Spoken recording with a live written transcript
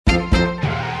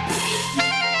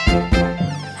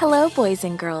Hello, boys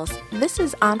and girls. This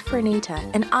is Aunt Fernita,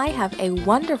 and I have a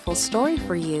wonderful story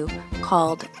for you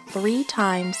called 3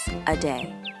 Times a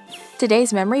Day.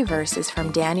 Today's memory verse is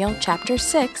from Daniel chapter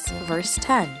 6, verse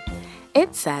 10.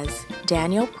 It says,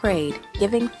 Daniel prayed,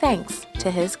 giving thanks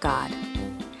to his God.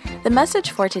 The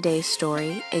message for today's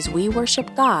story is we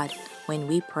worship God when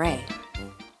we pray.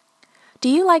 Do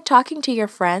you like talking to your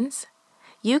friends?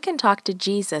 You can talk to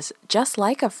Jesus just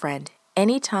like a friend,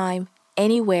 anytime,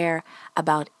 anywhere,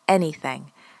 about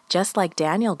anything, just like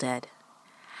Daniel did.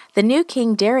 The new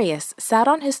King Darius sat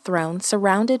on his throne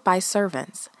surrounded by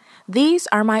servants. These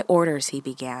are my orders, he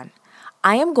began.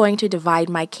 I am going to divide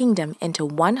my kingdom into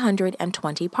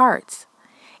 120 parts.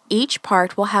 Each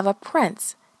part will have a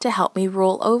prince to help me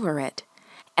rule over it,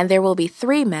 and there will be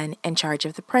 3 men in charge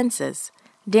of the princes.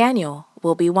 Daniel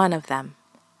will be one of them.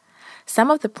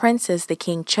 Some of the princes the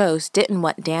king chose didn't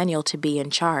want Daniel to be in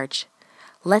charge.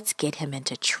 Let's get him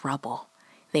into trouble,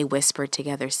 they whispered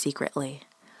together secretly.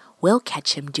 We'll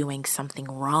catch him doing something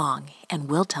wrong, and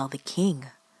we'll tell the king.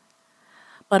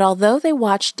 But although they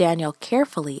watched Daniel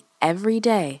carefully every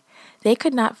day, they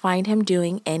could not find him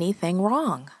doing anything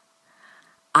wrong.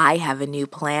 I have a new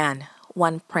plan,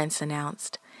 one prince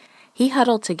announced. He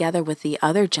huddled together with the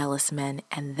other jealous men,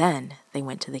 and then they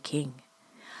went to the king.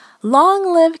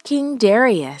 Long live King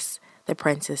Darius, the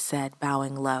princes said,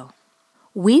 bowing low.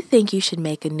 We think you should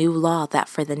make a new law that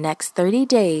for the next 30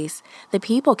 days, the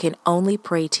people can only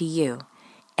pray to you,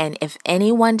 and if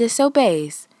anyone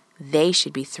disobeys, they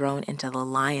should be thrown into the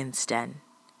lion's den.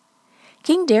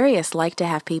 King Darius liked to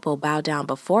have people bow down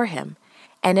before him,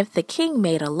 and if the king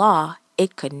made a law,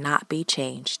 it could not be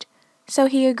changed. So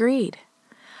he agreed.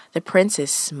 The princes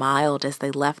smiled as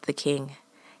they left the king.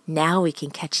 Now we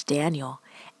can catch Daniel.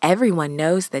 Everyone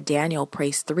knows that Daniel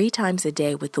prays 3 times a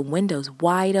day with the windows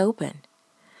wide open.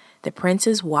 The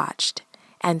princes watched,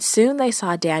 and soon they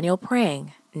saw Daniel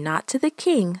praying, not to the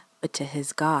king, but to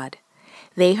his God.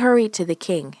 They hurried to the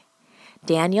king.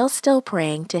 Daniel's still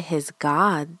praying to his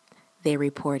God, they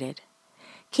reported.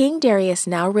 King Darius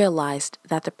now realized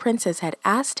that the princes had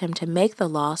asked him to make the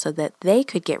law so that they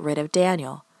could get rid of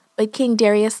Daniel. But King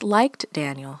Darius liked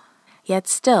Daniel. Yet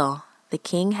still, the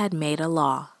king had made a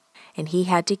law, and he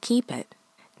had to keep it.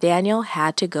 Daniel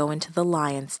had to go into the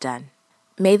lion's den.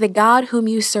 May the God whom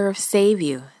you serve save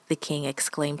you, the king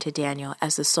exclaimed to Daniel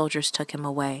as the soldiers took him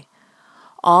away.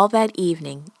 All that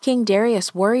evening, King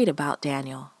Darius worried about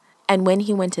Daniel, and when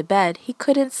he went to bed, he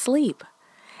couldn't sleep.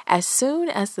 As soon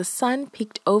as the sun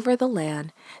peeked over the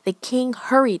land, the king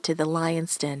hurried to the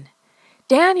lion's den.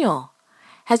 Daniel,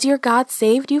 has your God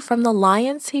saved you from the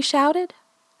lions? He shouted.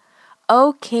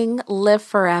 O king, live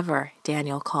forever,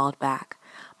 Daniel called back.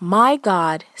 My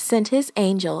God sent his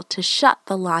angel to shut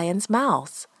the lions'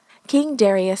 mouths. King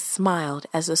Darius smiled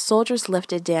as the soldiers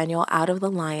lifted Daniel out of the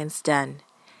lion's den.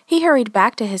 He hurried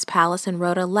back to his palace and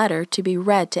wrote a letter to be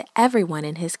read to everyone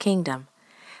in his kingdom.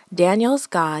 Daniel's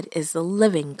God is the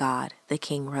living God, the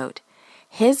king wrote.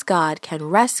 His God can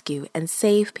rescue and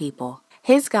save people.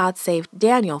 His God saved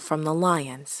Daniel from the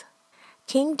lions.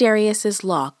 King Darius's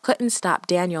law couldn't stop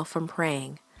Daniel from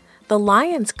praying. The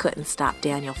lions couldn't stop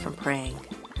Daniel from praying.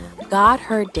 God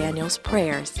heard Daniel's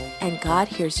prayers, and God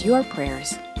hears your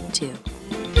prayers too.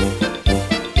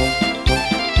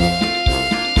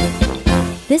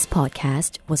 This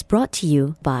podcast was brought to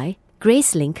you by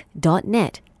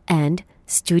Gracelink.net and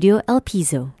Studio El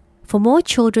Piso. For more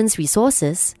children's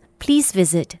resources, please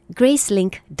visit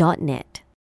Gracelink.net.